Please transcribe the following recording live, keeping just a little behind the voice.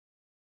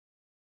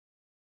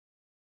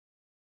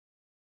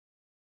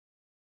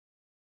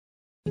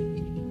Truth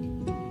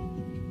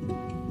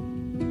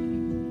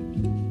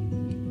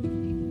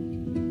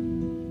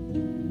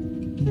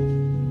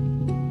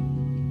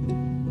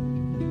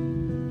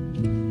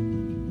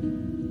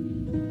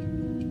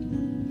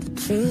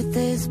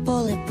is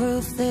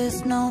bulletproof,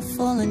 there's no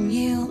fooling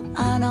you.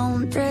 I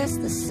don't dress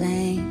the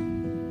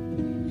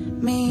same.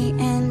 Me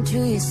and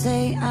who you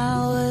say I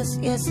was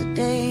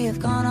yesterday have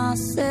gone our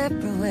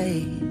separate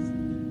ways.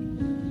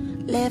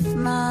 Left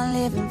my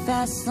living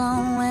fast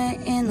somewhere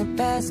in the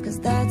past, 'cause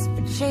that's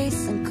for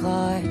chasing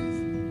cars.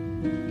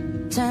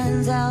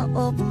 Turns out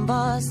open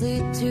bars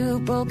lead to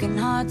broken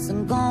hearts.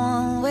 I'm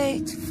going way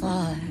too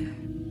far.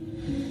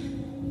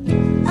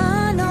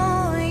 I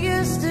know it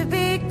used to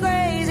be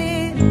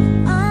crazy,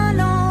 I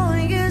know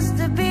it used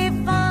to be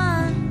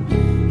fun.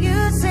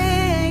 You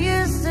say it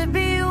used to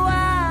be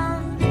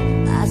wild,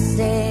 I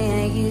say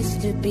I used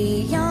to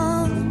be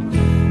young.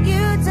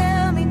 You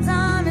tell me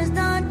time has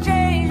done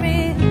changed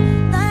me,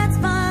 that's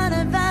fine,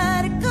 I've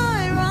had a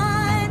good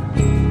run.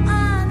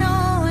 I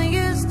know it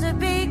used to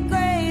be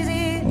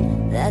crazy,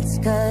 that's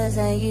 'cause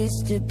I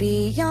used to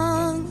be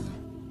young.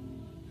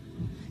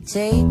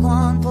 Take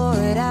one, pour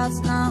it out,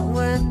 it's not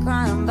worth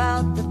crying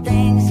about the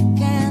things you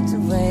can't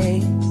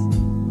erase.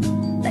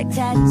 Like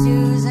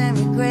tattoos and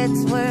regrets,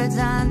 words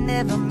I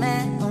never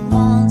meant and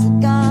ones that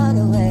got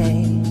away.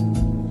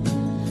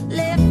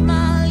 Left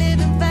my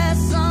living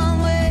fast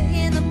somewhere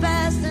in the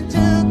past and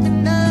took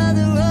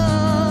another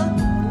road.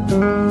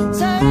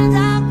 Turns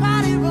out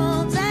crowded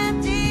rooms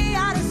empty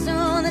out of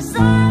soon, there's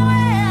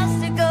somewhere else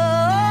to go.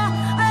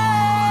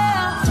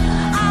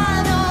 I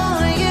know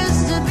it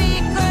used to be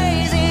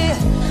crazy,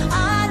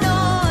 I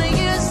know it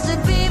used to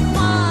be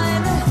fun.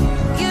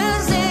 You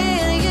say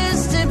it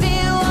used to be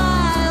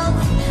wild,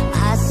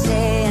 I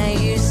say I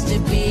used to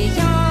be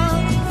young.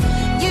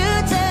 You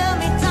tell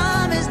me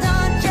time has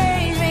done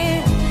changed me,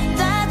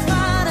 that's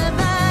fine, I've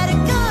had a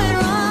good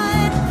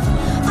run.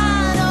 I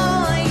know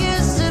I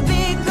used to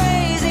be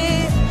crazy,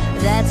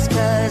 that's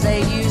 'cause I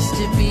used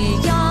to be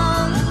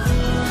young.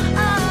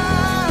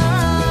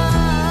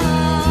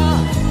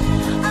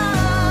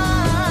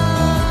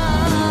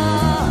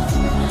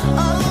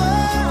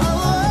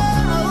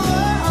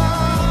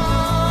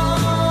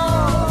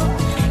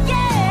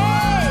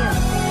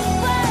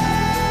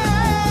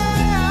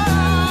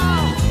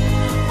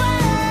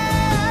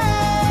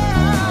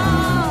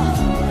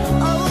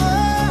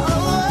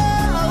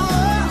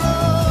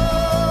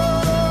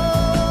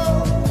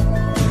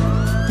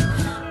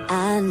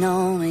 I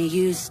know it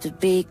used to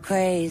be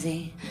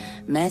crazy,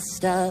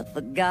 messed up,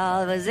 but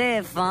God, was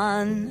it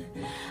fun?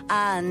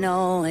 I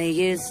know it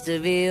used to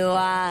be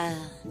wild,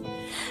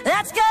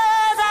 that's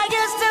 'cause I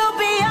used to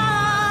be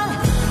young.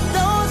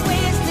 Those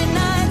wasted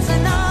nights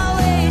are not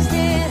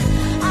wasted,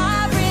 I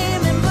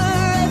remember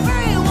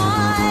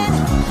everyone.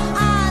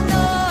 I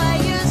know I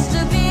used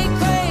to be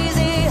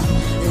crazy,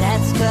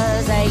 that's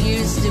 'cause I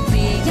used to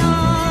be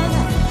young.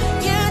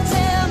 You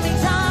tell me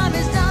time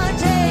has done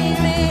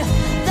changed me,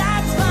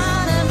 that's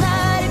fine, I've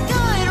had a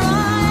good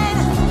run.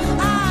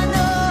 I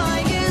know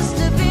I used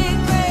to be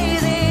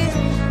crazy,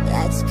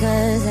 that's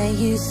 'cause I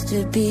used to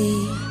be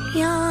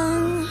young.